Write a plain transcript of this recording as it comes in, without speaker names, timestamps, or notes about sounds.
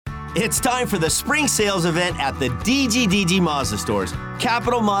It's time for the spring sales event at the DGDG Mazda stores.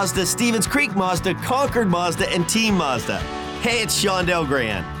 Capital Mazda, Stevens Creek Mazda, Concord Mazda, and Team Mazda. Hey, it's Shondell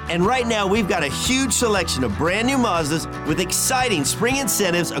Grand. And right now we've got a huge selection of brand new Mazdas with exciting spring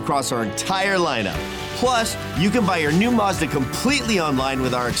incentives across our entire lineup. Plus, you can buy your new Mazda completely online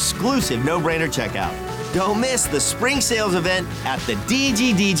with our exclusive no-brainer checkout. Don't miss the spring sales event at the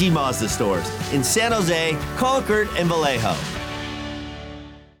DGDG Mazda stores in San Jose, Concord, and Vallejo.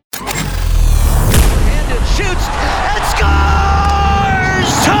 And it shoots and scores!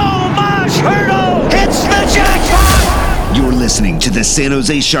 Tomas Hertl hits the jackpot! You're listening to the San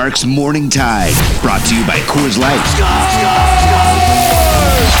Jose Sharks Morning Tide, brought to you by Coors Light. Scores!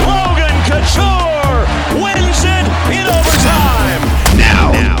 Logan Couture wins it in overtime!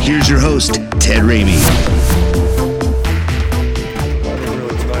 Now, here's your host, Ted Ramey.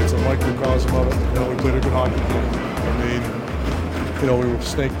 Really tonight's a microcosm of it. We played a good hockey game. We were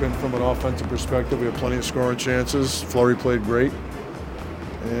snake bitten from an offensive perspective. We had plenty of scoring chances. Fleury played great.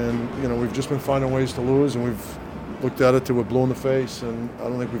 And, we've just been finding ways to lose, and we've looked at it till we're blue in the face, and I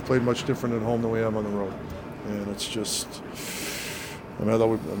don't think we've played much different at home than we have on the road. And it's just, we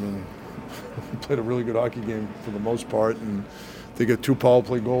played a really good hockey game for the most part, and they get 2 power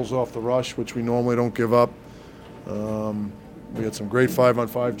play goals off the rush, which we normally don't give up. We had some great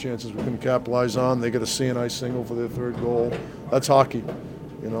 5-on-5 chances we couldn't capitalize on. They get a C&I single for their 3rd goal. That's hockey,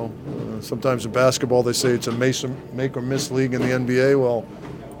 Sometimes in basketball they say it's a make or miss league in the NBA. Well,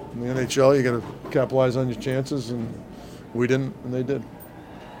 in the NHL you got to capitalize on your chances, and we didn't, and they did.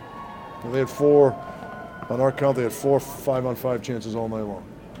 And they had 4, on our count, they had 4 5-on-5 chances all night long.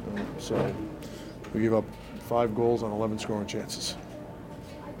 So we gave up 5 goals on 11 scoring chances.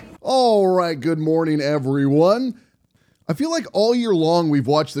 All right, good morning, everyone. I feel like all year long we've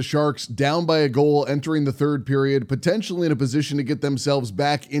watched the Sharks down by a goal entering the 3rd period, potentially in a position to get themselves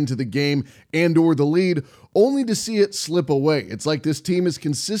back into the game and or the lead, only to see it slip away. It's like this team is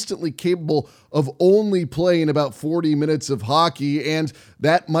consistently capable of only playing about 40 minutes of hockey, and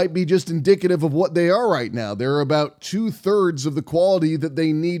that might be just indicative of what they are right now. They're about 2/3 of the quality that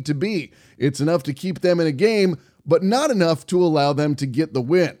they need to be. It's enough to keep them in a game, but not enough to allow them to get the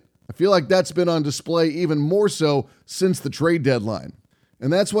win. I feel like that's been on display even more so since the trade deadline.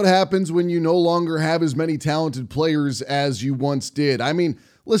 And that's what happens when you no longer have as many talented players as you once did. I mean,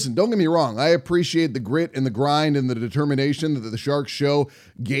 listen, don't get me wrong. I appreciate the grit and the grind and the determination that the Sharks show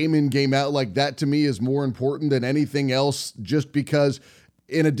game in, game out. Like, that to me is more important than anything else, just because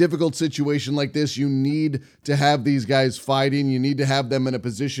in a difficult situation like this, you need to have these guys fighting. You need to have them in a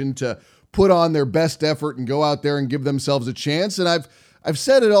position to put on their best effort and go out there and give themselves a chance. And I've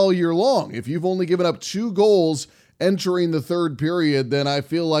said it all year long. If you've only given up 2 goals entering the 3rd period, then I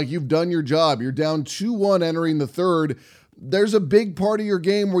feel like you've done your job. You're down 2-1 entering the 3rd. There's a big part of your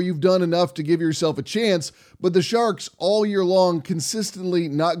game where you've done enough to give yourself a chance, but the Sharks all year long consistently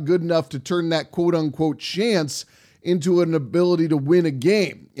not good enough to turn that quote-unquote chance into an ability to win a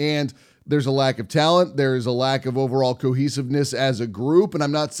game. And there's a lack of talent. There's a lack of overall cohesiveness as a group, and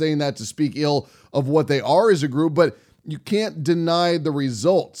I'm not saying that to speak ill of what they are as a group, but you can't deny the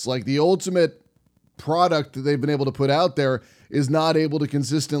results. Like, the ultimate product that they've been able to put out there is not able to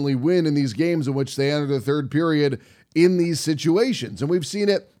consistently win in these games in which they enter the 3rd period in these situations. And we've seen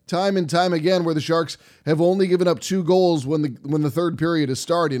it time and time again where the Sharks have only given up 2 goals when the 3rd period is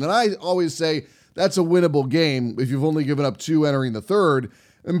starting. And I always say that's a winnable game if you've only given up 2 entering the 3rd.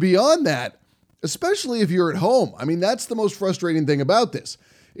 And beyond that, especially if you're at home, I mean, that's the most frustrating thing about this,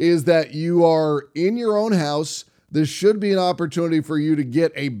 is that you are in your own house. This should be an opportunity for you to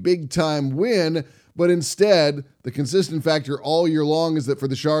get a big-time win, but instead, the consistent factor all year long is that for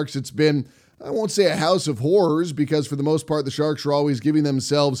the Sharks, it's been, I won't say a house of horrors, because for the most part, the Sharks are always giving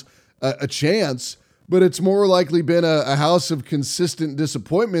themselves a chance, but it's more likely been a house of consistent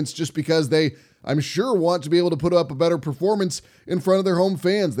disappointments, just because they, I'm sure, want to be able to put up a better performance in front of their home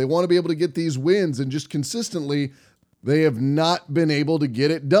fans. They want to be able to get these wins, and just consistently, they have not been able to get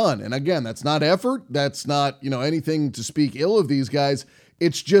it done. And again, that's not effort. That's not, anything to speak ill of these guys.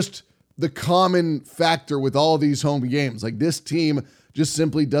 It's just the common factor with all of these home games. Like, this team just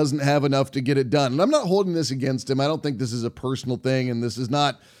simply doesn't have enough to get it done. And I'm not holding this against him. I don't think this is a personal thing. And this is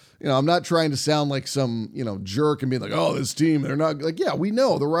not, I'm not trying to sound like some, jerk and being like, oh, this team, they're not like, yeah, we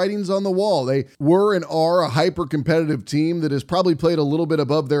know the writing's on the wall. They were and are a hyper competitive team that has probably played a little bit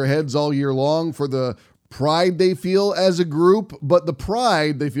above their heads all year long for the pride they feel as a group, but the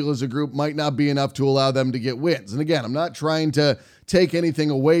pride they feel as a group might not be enough to allow them to get wins. And again, I'm not trying to take anything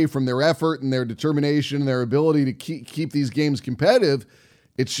away from their effort and their determination and their ability to keep these games competitive.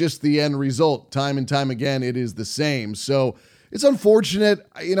 It's just the end result. Time and time again, it is the same. So it's unfortunate.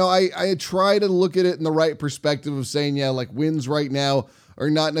 I try to look at it in the right perspective of saying, yeah, like wins right now are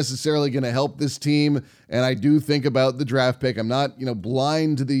not necessarily going to help this team. And I do think about the draft pick. I'm not,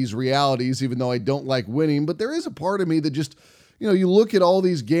 blind to these realities, even though I don't like winning. But there is a part of me that just, you look at all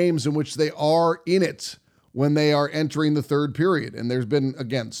these games in which they are in it when they are entering the third period. And there's been,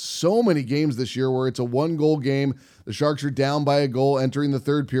 again, so many games this year where it's a 1-goal game. The Sharks are down by a goal entering the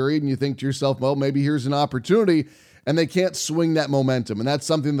third period. And you think to yourself, well, maybe here's an opportunity. And they can't swing that momentum. And that's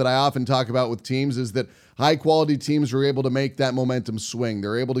something that I often talk about with teams, is that high-quality teams are able to make that momentum swing.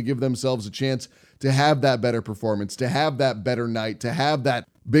 They're able to give themselves a chance to have that better performance, to have that better night, to have that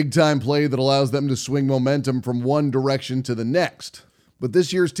big-time play that allows them to swing momentum from one direction to the next. But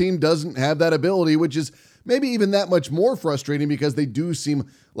this year's team doesn't have that ability, which is maybe even that much more frustrating because they do seem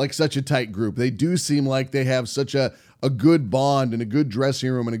like such a tight group. They do seem like they have such a good bond and a good dressing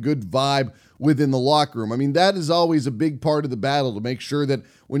room and a good vibe within the locker room. I mean, that is always a big part of the battle, to make sure that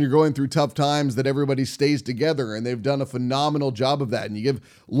when you're going through tough times that everybody stays together, and they've done a phenomenal job of that. And you give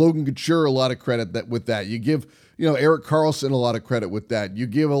Logan Couture a lot of credit with that. You give, Erik Karlsson a lot of credit with that. You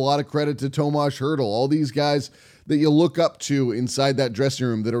give a lot of credit to Tomas Hertl, all these guys that you look up to inside that dressing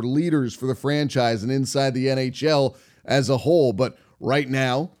room that are leaders for the franchise and inside the NHL as a whole. But right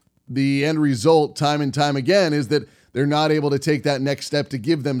now, the end result time and time again is that they're not able to take that next step to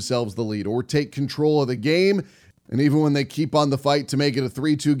give themselves the lead or take control of the game. And even when they keep on the fight to make it a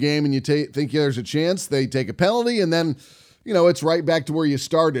 3-2 game and you think there's a chance, they take a penalty, and then, it's right back to where you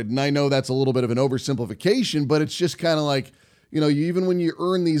started. And I know that's a little bit of an oversimplification, but it's just kind of like, even when you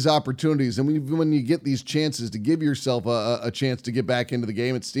earn these opportunities and even when you get these chances to give yourself a chance to get back into the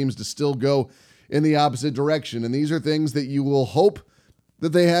game, it seems to still go in the opposite direction. And these are things that you will hope that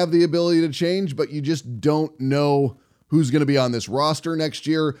they have the ability to change, but you just don't know who's going to be on this roster next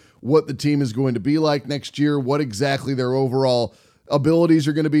year, what the team is going to be like next year, what exactly their overall abilities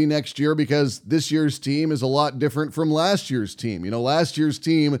are going to be next year, because this year's team is a lot different from last year's team. Last year's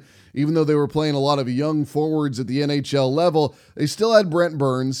team, even though they were playing a lot of young forwards at the NHL level, they still had Brent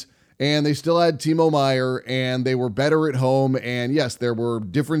Burns and they still had Timo Meier, and they were better at home. And yes, there were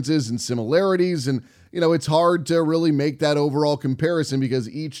differences and similarities, and it's hard to really make that overall comparison because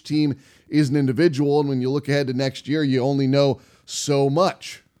each team is an individual. And when you look ahead to next year, you only know so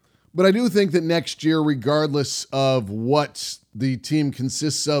much. But I do think that next year, regardless of what the team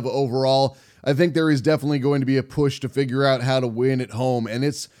consists of overall, I think there is definitely going to be a push to figure out how to win at home. And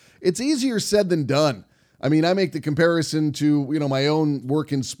it's easier said than done. I mean, I make the comparison to, my own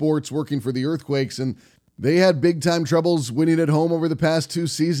work in sports, working for the Earthquakes, and they had big time troubles winning at home over the past 2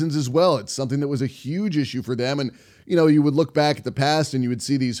 seasons as well. It's something that was a huge issue for them. And, you would look back at the past and you would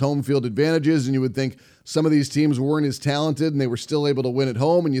see these home field advantages, and you would think some of these teams weren't as talented and they were still able to win at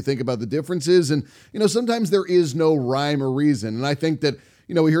home. And you think about the differences, and, sometimes there is no rhyme or reason. And I think that,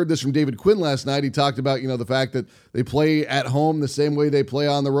 we heard this from David Quinn last night. He talked about, the fact that they play at home the same way they play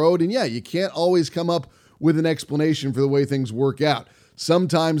on the road. And yeah, you can't always come up with an explanation for the way things work out.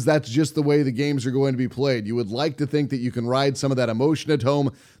 Sometimes that's just the way the games are going to be played. You would like to think that you can ride some of that emotion at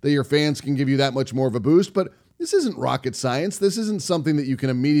home, that your fans can give you that much more of a boost, but this isn't rocket science. This isn't something that you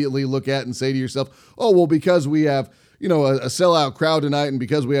can immediately look at and say to yourself, oh, well, because we have, a sellout crowd tonight and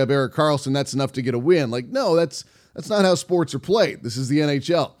because we have Erik Karlsson, that's enough to get a win. Like, no, that's not how sports are played. This is the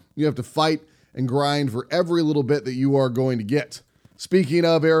NHL. You have to fight and grind for every little bit that you are going to get. Speaking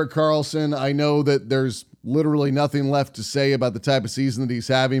of Erik Karlsson, I know that there's literally nothing left to say about the type of season that he's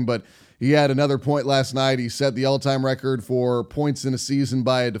having, but he had another point last night. He set the all-time record for points in a season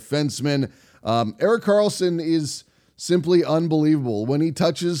by a defenseman. Erik Karlsson is simply unbelievable. When he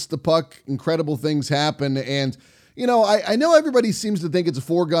touches the puck, incredible things happen. And, I know everybody seems to think it's a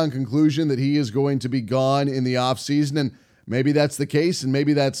foregone conclusion that he is going to be gone in the offseason, and maybe that's the case and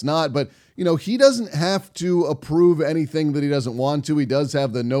maybe that's not. But, he doesn't have to approve anything that he doesn't want to. He does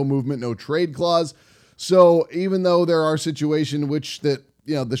have the no movement, no trade clause. So even though there are situations in which that,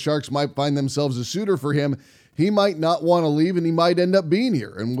 the Sharks might find themselves a suitor for him, he might not want to leave and he might end up being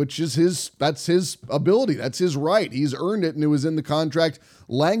here, and which is that's his ability. That's his right. He's earned it, and it was in the contract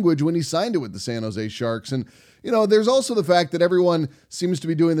language when he signed it with the San Jose Sharks. And, there's also the fact that everyone seems to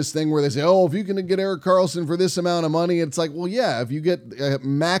be doing this thing where they say, oh, if you can get Erik Karlsson for this amount of money, it's like, well, yeah, if you get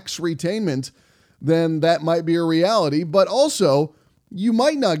max retainment, then that might be a reality. But also, you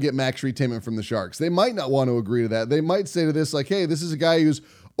might not get max retainment from the Sharks. They might not want to agree to that. They might say to this, like, hey, this is a guy who's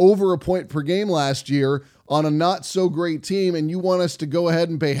over a point per game last year on a not so great team, and you want us to go ahead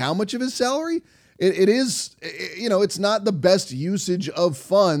and pay how much of his salary? It's not the best usage of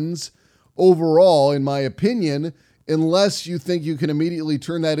funds overall, in my opinion, unless you think you can immediately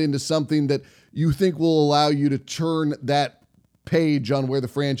turn that into something that you think will allow you to turn that page on where the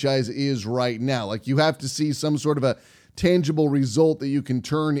franchise is right now. Like, you have to see some sort of a tangible result that you can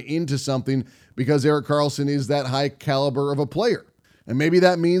turn into something, because Erik Karlsson is that high caliber of a player. And maybe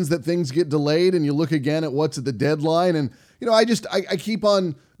that means that things get delayed and you look again at what's at the deadline. And, I keep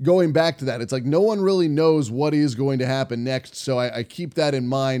on going back to that. It's like no one really knows what is going to happen next. So I keep that in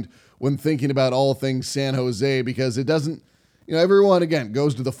mind when thinking about all things San Jose, because it doesn't, everyone, again,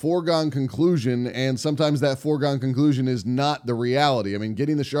 goes to the foregone conclusion, and sometimes that foregone conclusion is not the reality. I mean,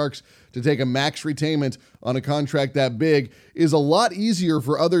 getting the Sharks to take a max retainment on a contract that big is a lot easier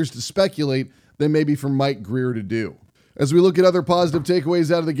for others to speculate than maybe for Mike Grier to do. As we look at other positive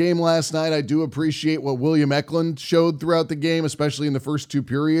takeaways out of the game last night, I do appreciate what William Eklund showed throughout the game, especially in the first two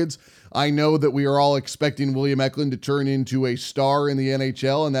periods. I know that we are all expecting William Eklund to turn into a star in the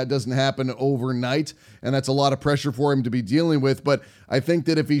NHL, and that doesn't happen overnight, and that's a lot of pressure for him to be dealing with. But I think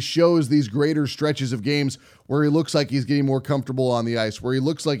that if he shows these greater stretches of games where he looks like he's getting more comfortable on the ice, where he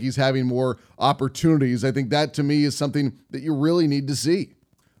looks like he's having more opportunities, I think that to me is something that you really need to see.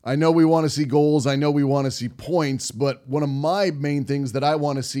 I know we want to see goals. I know we want to see points, but one of my main things that I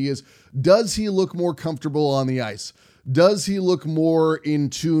want to see is, does he look more comfortable on the ice? Does he look more in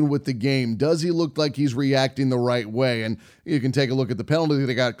tune with the game? Does he look like he's reacting the right way? And you can take a look at the penalty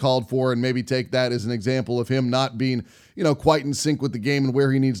that got called for and maybe take that as an example of him not being, quite in sync with the game and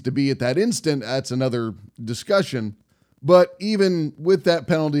where he needs to be at that instant. That's another discussion. But even with that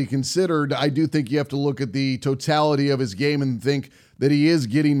penalty considered, I do think you have to look at the totality of his game and think that he is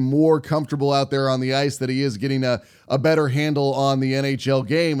getting more comfortable out there on the ice, that he is getting a better handle on the NHL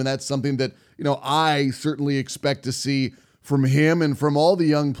game. And that's something that, I certainly expect to see from him and from all the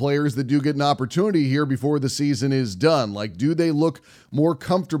young players that do get an opportunity here before the season is done. Like, do they look more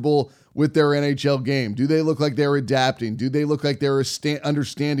comfortable with their NHL game? Do they look like they're adapting? Do they look like they're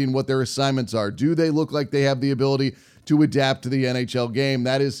understanding what their assignments are? Do they look like they have the ability to adapt to the NHL game?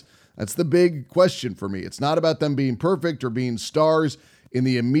 That's the big question for me. It's not about them being perfect or being stars in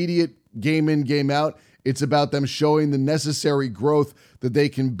the immediate game in, game out. It's about them showing the necessary growth that they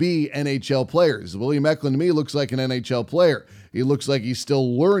can be NHL players. William Eklund to me looks like an NHL player. He looks like he's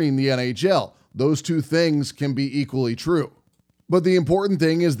still learning the NHL. Those two things can be equally true. But the important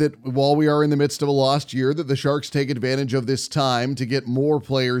thing is that while we are in the midst of a lost year, that the Sharks take advantage of this time to get more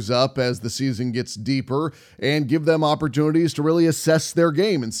players up as the season gets deeper and give them opportunities to really assess their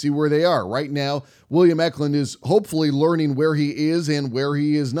game and see where they are. Right now, William Eklund is hopefully learning where he is and where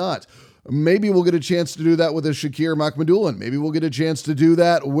he is not. Maybe we'll get a chance to do that with a Shakir Makhmadoulian. Maybe we'll get a chance to do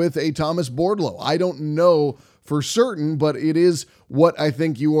that with a Thomas Bordeleau. I don't know for certain, but it is what I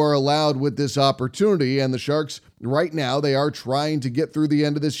think you are allowed with this opportunity. And the Sharks, right now, they are trying to get through the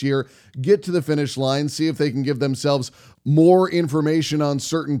end of this year, get to the finish line, see if they can give themselves more information on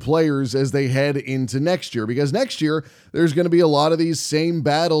certain players as they head into next year. Because next year, there's going to be a lot of these same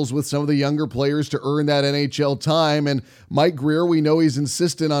battles with some of the younger players to earn that NHL time. And Mike Grier, we know he's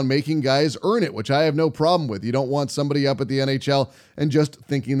insistent on making guys earn it, which I have no problem with. You don't want somebody up at the NHL and just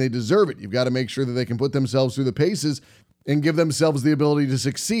thinking they deserve it. You've got to make sure that they can put themselves through the paces and give themselves the ability to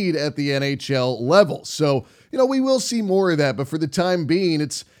succeed at the NHL level. So, we will see more of that, but for the time being,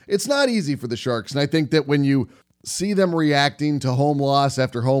 it's not easy for the Sharks. And I think that when you see them reacting to home loss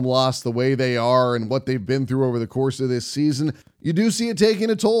after home loss the way they are and what they've been through over the course of this season, you do see it taking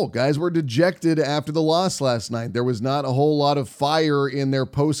a toll. Guys were dejected after the loss last night. There was not a whole lot of fire in their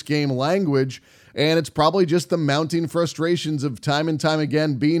post-game language, and it's probably just the mounting frustrations of time and time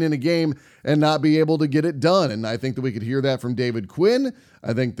again being in a game and not be able to get it done. And I think that we could hear that from David Quinn.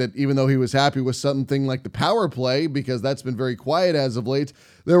 I think that even though he was happy with something like the power play, because that's been very quiet as of late,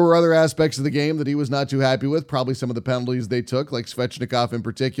 there were other aspects of the game that he was not too happy with. Probably some of the penalties they took, like Svechnikov in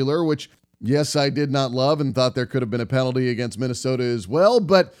particular, which, yes, I did not love and thought there could have been a penalty against Minnesota as well,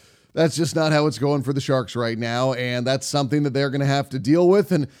 but that's just not how it's going for the Sharks right now, and that's something that they're going to have to deal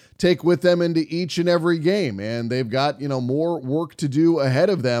with and take with them into each and every game. And they've got, more work to do ahead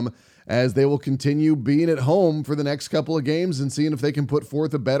of them as they will continue being at home for the next couple of games and seeing if they can put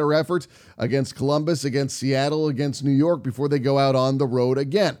forth a better effort against Columbus, against Seattle, against New York before they go out on the road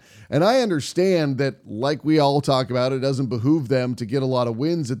again. And I understand that, like we all talk about, it doesn't behoove them to get a lot of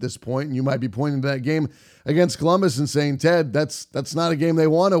wins at this point. And you might be pointing to that game against Columbus and saying, Ted, that's not a game they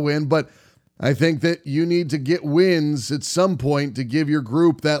want to win. But I think that you need to get wins at some point to give your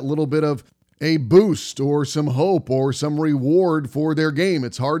group that little bit of a boost or some hope or some reward for their game.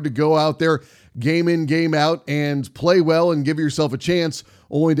 It's hard to go out there game in, game out and play well and give yourself a chance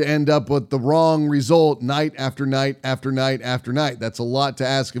only to end up with the wrong result night after night after night after night. That's a lot to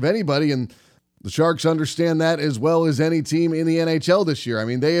ask of anybody, and the Sharks understand that as well as any team in the NHL this year. I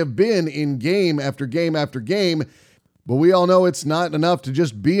mean, they have been in game after game after game But we all know it's not enough to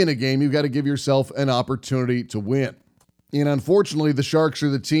just be in a game. You've got to give yourself an opportunity to win. And unfortunately, the Sharks are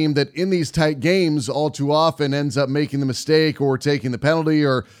the team that in these tight games all too often ends up making the mistake or taking the penalty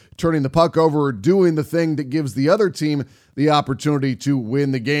or turning the puck over or doing the thing that gives the other team the opportunity to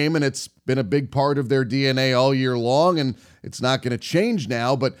win the game. And it's been a big part of their DNA all year long, and it's not going to change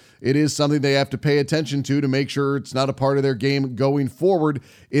now, but it is something they have to pay attention to make sure it's not a part of their game going forward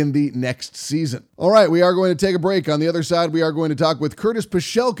in the next season. All right, we are going to take a break. On the other side, we are going to talk with Curtis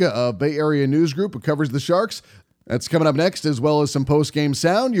Pashelka of Bay Area News Group, who covers the Sharks. That's coming up next, as well as some post-game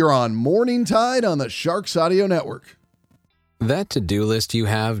sound. You're on Morning Tide on the Sharks Audio Network. That to-do list you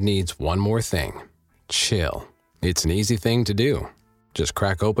have needs one more thing. Chill. It's an easy thing to do. Just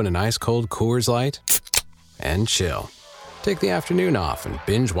crack open an ice-cold Coors Light and chill. Take the afternoon off and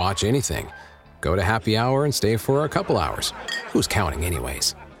binge watch anything. Go to happy hour and stay for a couple hours. Who's counting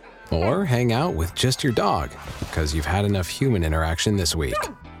anyways? Or hang out with just your dog, because you've had enough human interaction this week.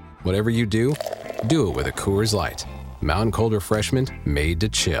 Whatever you do it with a Coors Light. Mountain Cold Refreshment made to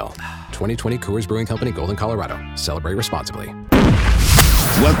chill. 2020 Coors Brewing Company, Golden, Colorado. Celebrate responsibly.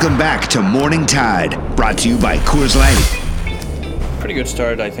 Welcome back to Morning Tide, brought to you by Coors Light. Pretty good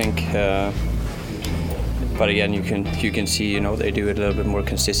start, I think. But again, you can see, they do it a little bit more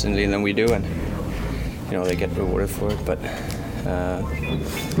consistently than we do, and they get rewarded for it. But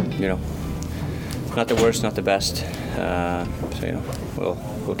not the worst, not the best. So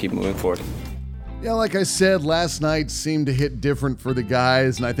we'll keep moving forward. Yeah, like I said, last night seemed to hit different for the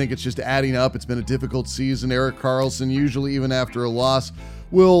guys, and I think it's just adding up. It's been a difficult season. Erik Karlsson, usually even after a loss,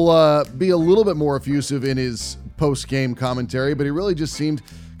 will be a little bit more effusive in his post-game commentary, but he really just seemed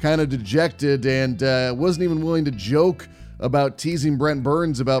kind of dejected and wasn't even willing to joke about teasing Brent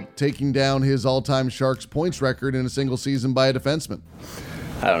Burns about taking down his all-time Sharks points record in a single season by a defenseman.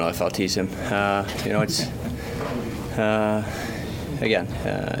 I don't know if I'll tease him. It's... Again,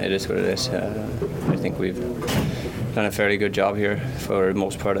 it is what it is. I think we've done a fairly good job here for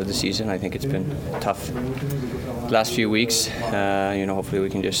most part of the season. I think it's been tough the last few weeks. Hopefully we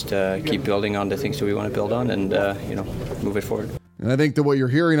can just keep building on the things that we want to build on and, move it forward. And I think that what you're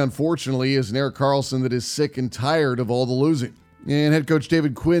hearing, unfortunately, is an Erik Karlsson that is sick and tired of all the losing. And head coach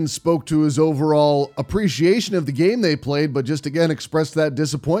David Quinn spoke to his overall appreciation of the game they played, but just again expressed that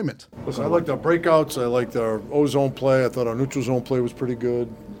disappointment. Listen, I liked our breakouts. I liked our O-zone play. I thought our neutral zone play was pretty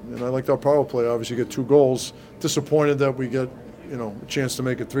good. And I liked our power play. Obviously, get 2 goals. Disappointed that we get, a chance to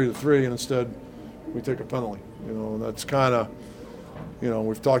make it 3-3, and instead we take a penalty. And that's kind of,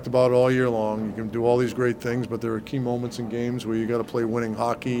 we've talked about it all year long. You can do all these great things, but there are key moments in games where you got to play winning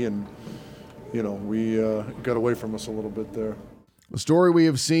hockey, and we got away from us a little bit there. A story we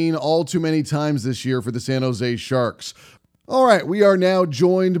have seen all too many times this year for the San Jose Sharks. All right, we are now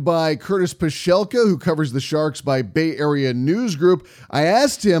joined by Curtis Pashelka, who covers the Sharks by Bay Area News Group. I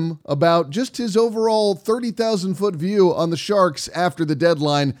asked him about just his overall 30,000-foot view on the Sharks after the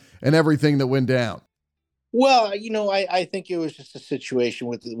deadline and everything that went down. Well, I think it was just a situation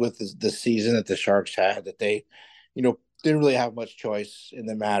with the season that the Sharks had that they, didn't really have much choice in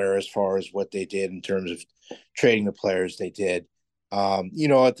the matter as far as what they did in terms of trading the players they did.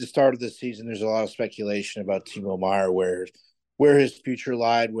 At the start of the season, there's a lot of speculation about Timo Meier, where his future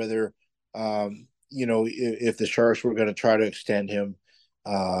lied, whether, if the Sharks were going to try to extend him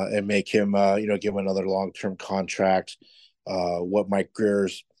and make him, give him another long-term contract, what Mike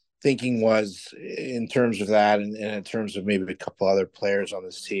Grier's thinking was in terms of that and in terms of maybe a couple other players on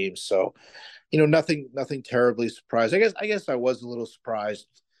this team. So, nothing terribly surprised. I guess I was a little surprised,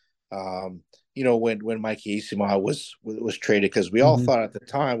 when Mikey Eyssimont was traded, because we all thought at the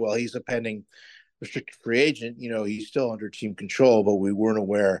time, well, he's a pending restricted free agent. He's still under team control, but we weren't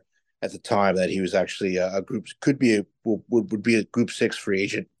aware at the time that he was actually would be a Group 6 free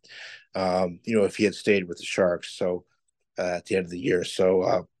agent. If he had stayed with the Sharks. So at the end of the year,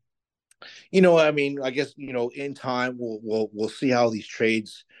 so I guess in time we'll see how these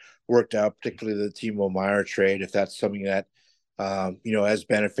trades worked out, particularly the Timo Meier trade, if that's something that has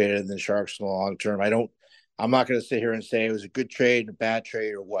benefited the Sharks in the long term. I'm not going to sit here and say it was a good trade, a bad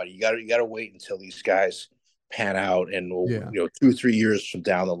trade, or what. You got to wait until these guys pan out, and 2 or 3 years from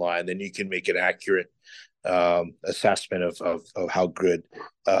down the line, then you can make an accurate assessment of how good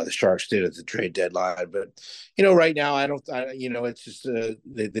the Sharks did at the trade deadline. But right now, it's just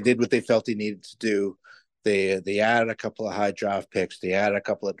they did what they felt they needed to do. They added a couple of high draft picks. They added a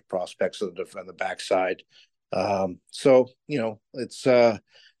couple of prospects on the backside. So it's I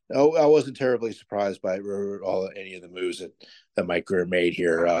wasn't terribly surprised by any of the moves that Mike Grier made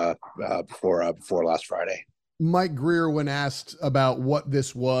here before last Friday. Mike Grier, when asked about what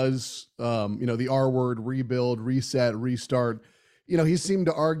this was, the R word, rebuild, reset, restart, he seemed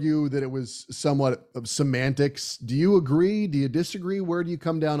to argue that it was somewhat of semantics. Do you agree? Do you disagree? Where do you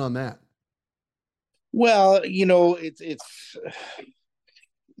come down on that? Well, it's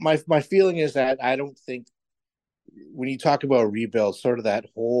my feeling is that I don't think when you talk about rebuild, sort of that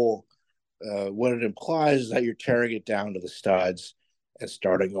whole what it implies is that you're tearing it down to the studs and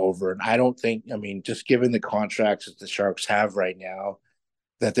starting over. And I don't think, just given the contracts that the Sharks have right now,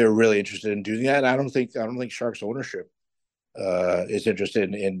 that they're really interested in doing that. I don't think Sharks ownership is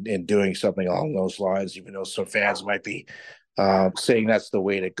interested in doing something along those lines, even though some fans might be saying that's the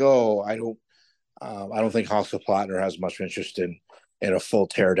way to go. I don't think Hasselplattner has much interest in a full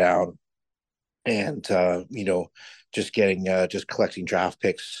teardown and just collecting draft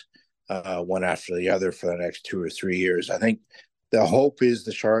picks one after the other for the next 2 or 3 years. I think the hope is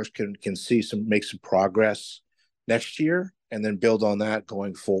the Sharks can make some progress next year and then build on that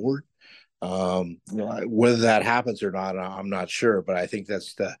going forward. Whether that happens or not, I'm not sure, but I think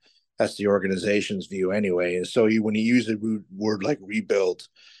that's the organization's view anyway. And so when you use a word like rebuild,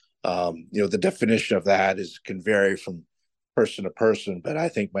 the definition of that can vary from person to person, but I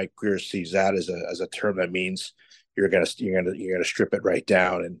think Mike Grier sees that as a term that means you're gonna strip it right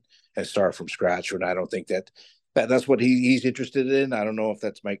down and start from scratch. And I don't think that's what he's interested in. I don't know if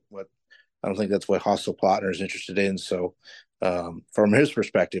that's I don't think that's what Hasselplattner is interested in. So from his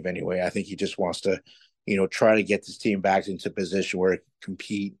perspective anyway, I think he just wants to, try to get this team back into a position where it can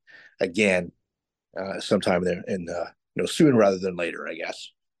compete again sometime there and sooner rather than later, I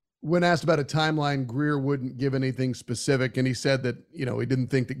guess. When asked about a timeline, Grier wouldn't give anything specific, and he said that he didn't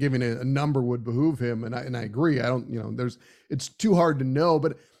think that giving a number would behoove him, and I agree. I don't it's too hard to know,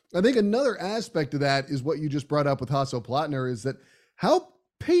 but I think another aspect of that is what you just brought up with Hasselplattner is that how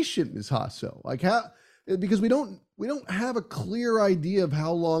patient is Hasso? Because we don't have a clear idea of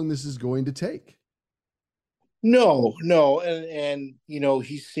how long this is going to take. No, and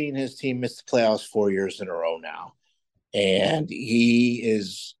he's seen his team miss the playoffs 4 years in a row now, and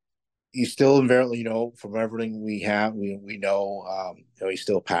he's still invariably, from everything we have, we know, he's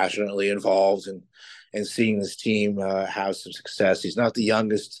still passionately involved and seeing this team have some success. He's not the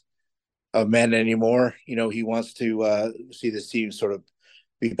youngest of men anymore. He wants to see this team sort of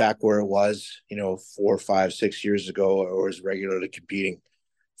be back where it was, 4, 5, 6 years ago, or is regularly competing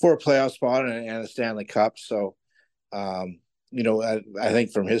for a playoff spot and a Stanley Cup. So, I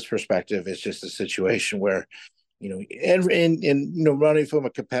think from his perspective, it's just a situation where, and running from a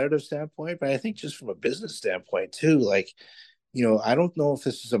competitive standpoint, but I think just from a business standpoint too, I don't know if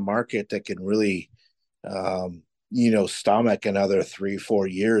this is a market that can really, stomach another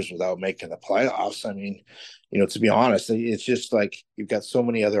 3-4 years without making the playoffs. To be honest, it's just like you've got so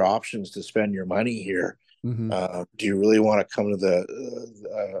many other options to spend your money here. Mm-hmm. Do you really want to come to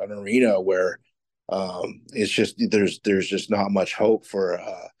an arena where it's just there's just not much hope for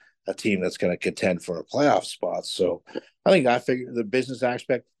a team that's going to contend for a playoff spot? So I think I figure the business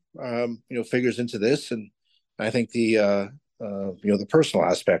aspect, figures into this, and I think the personal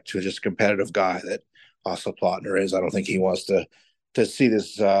aspect to just a competitive guy that Hasselplattner is. I don't think he wants to see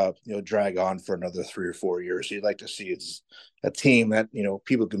this drag on for another 3 or 4 years. He'd like to see it's a team that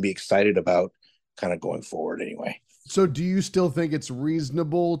people can be excited about, kind of going forward anyway. So do you still think it's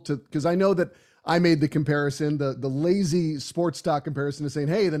reasonable because I know that I made the comparison, the lazy sports stock comparison, to saying,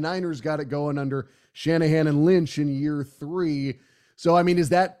 hey, the Niners got it going under Shanahan and Lynch in year 3. So, is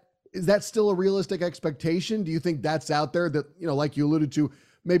that still a realistic expectation? Do you think that's out there that, like you alluded to,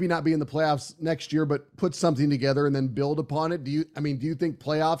 maybe not be in the playoffs next year, but put something together and then build upon it? Do you think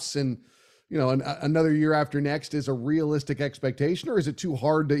playoffs and, another year after next is a realistic expectation, or is it too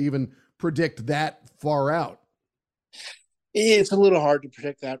hard to even predict that far out? It's a little hard to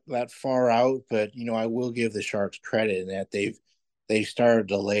predict that far out, but I will give the Sharks credit in that they've started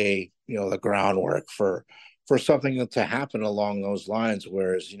to lay the groundwork for something to happen along those lines.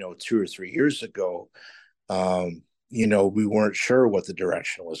 Whereas 2 or 3 years ago, we weren't sure what the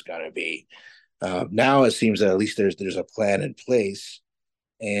direction was going to be. Now it seems that at least there's a plan in place,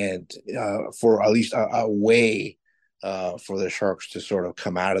 and for at least a way for the Sharks to sort of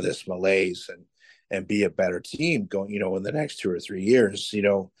come out of this malaise and be a better team going, in the next 2 or 3 years.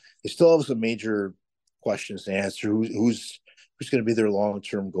 They still have some major questions to answer. Who's going to be their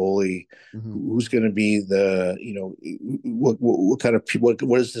long-term goalie? Mm-hmm. Who's going to be the, what kind of people,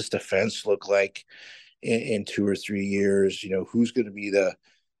 what does this defense look like in 2 or 3 years? Who's going to be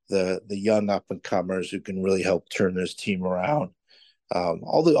the young up-and-comers who can really help turn this team around?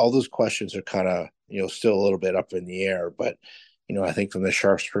 All those questions are kind of, still a little bit up in the air, but I think from the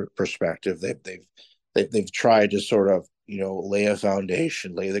Sharks' perspective, they've they've tried to sort of, lay a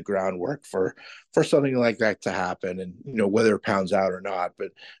foundation, lay the groundwork for something like that to happen, and whether it pounds out or not,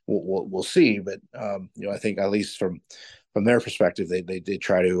 but we'll see. But I think at least from their perspective, they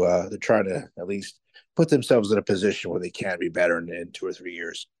try to at least put themselves in a position where they can be better in 2 or 3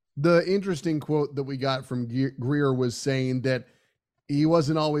 years. The interesting quote that we got from Greer was saying that he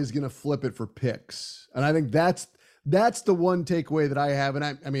wasn't always going to flip it for picks, and I think that's the one takeaway that I have. And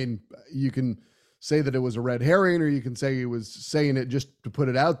I mean, you can say that it was a red herring, or you can say he was saying it just to put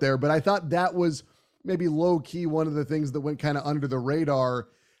it out there. But I thought that was maybe low key one of the things that went kind of under the radar,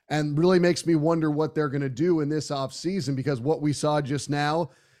 and really makes me wonder what they're going to do in this offseason, because what we saw just now,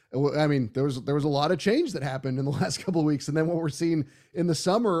 I mean, there was a lot of change that happened in the last couple of weeks. And then what we're seeing in the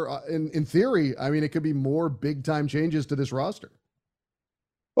summer, in theory, I mean, it could be more big time changes to this roster.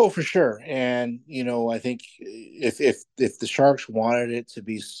 Oh, for sure. And, I think if the Sharks wanted it to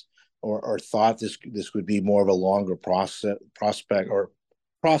be, or thought this would be more of a longer process,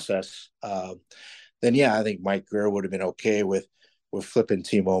 then yeah, I think Mike Grier would have been okay with flipping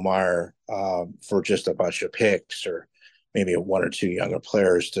Timo Meier for just a bunch of picks, or maybe 1 or 2 younger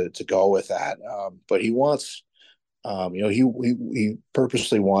players to go with that. But he wants, he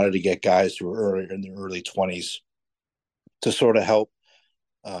purposely wanted to get guys who were in their early 20s to sort of help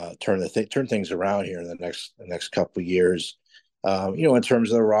turn things around here in the next couple of years. In terms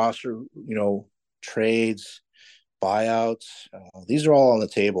of the roster, trades, buyouts, these are all on the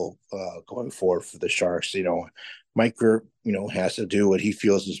table going forward for the Sharks. Mike Grier, has to do what he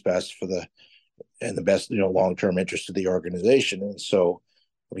feels is best for the best, long-term interest of the organization. And so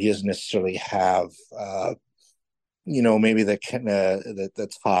he doesn't necessarily have, maybe the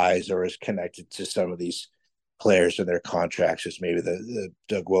ties, or is connected to some of these players and their contracts as maybe the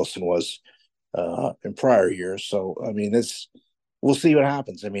Doug Wilson was in prior years. So, I mean, we'll see what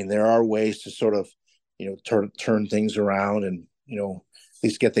happens. I mean, there are ways to sort of, turn things around and, at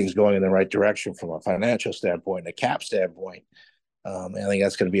least get things going in the right direction from a financial standpoint, a cap standpoint. And I think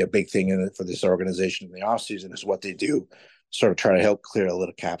that's going to be a big thing for this organization in the offseason, is what they do, sort of try to help clear a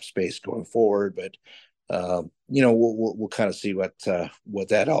little cap space going forward. But, we'll kind of see what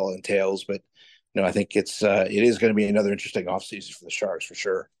that all entails. But, I think it is going to be another interesting offseason for the Sharks for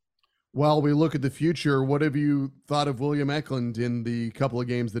sure. While we look at the future, what have you thought of William Eklund in the couple of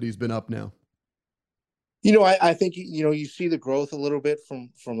games that he's been up now? I think, you see the growth a little bit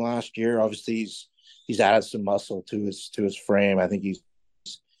from last year. Obviously, he's added some muscle to his frame. I think he's,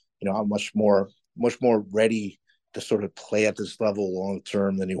 much more ready to sort of play at this level long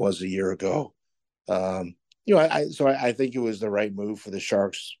term than he was a year ago. I think it was the right move for the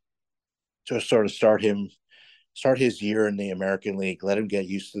Sharks to sort of start his year in the American League, let him get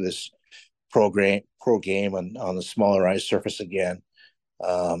used to this pro game on the smaller ice surface again.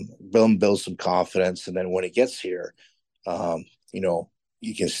 Build some confidence, and then when he gets here,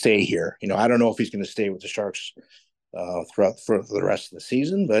 you can stay here. I don't know if he's going to stay with the Sharks throughout for the rest of the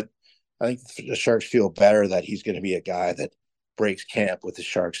season, but I think the Sharks feel better that he's going to be a guy that breaks camp with the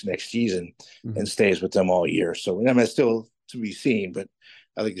Sharks next season and stays with them all year. So, I mean, it's still to be seen, but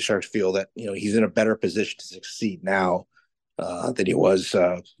I think the Sharks feel that, he's in a better position to succeed now than he was,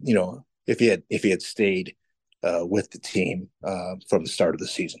 if he had stayed with the team from the start of the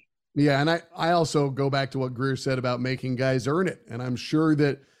season. Yeah, and I also go back to what Grier said about making guys earn it. And I'm sure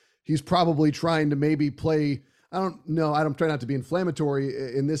that he's probably trying to maybe play, I don't know, I'm trying not to be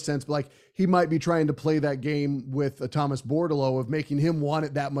inflammatory in this sense, but like he might be trying to play that game with a Thomas Bordeleau of making him want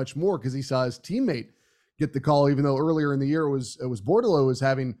it that much more because he saw his teammate get the call, even though earlier in the year it was Bordeleau was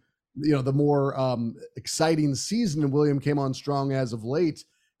having, the more exciting season, and William came on strong as of late.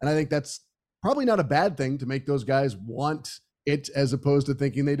 And I think that's probably not a bad thing to make those guys want it as opposed to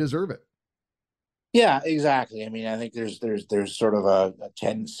thinking they deserve it. Yeah, exactly. I mean, I think there's sort of a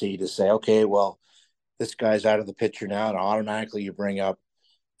tendency to say, okay, well, this guy's out of the picture now, and automatically you bring up,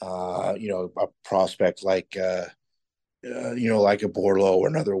 a prospect like, like a Bordeleau or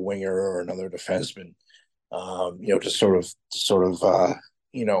another winger or another defenseman, to sort of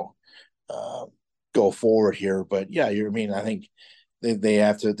go forward here. But yeah, I think they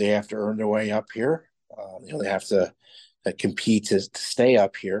have to earn their way up here. They have to compete to stay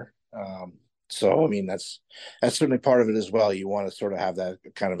up here. So, I mean, that's certainly part of it as well. You want to sort of have that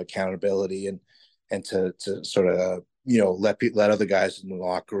kind of accountability and to sort of, let other guys in the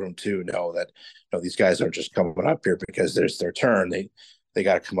locker room too know that, these guys aren't just coming up here because there's their turn. They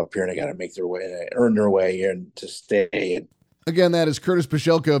got to come up here and they got to make their way, earn their way in to stay. And Again, that is Curtis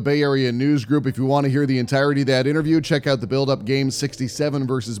Pachelka of Bay Area News Group. If you want to hear the entirety of that interview, check out the build-up Game 67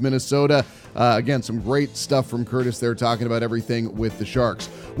 versus Minnesota. Again, some great stuff from Curtis there talking about everything with the Sharks.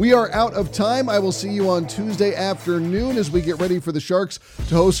 We are out of time. I will see you on Tuesday afternoon as we get ready for the Sharks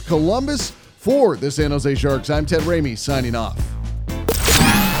to host Columbus. For the San Jose Sharks, I'm Ted Ramey signing off.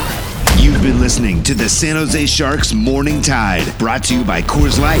 You've been listening to the San Jose Sharks Morning Tide, brought to you by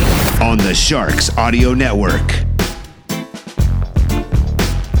Coors Light on the Sharks Audio Network.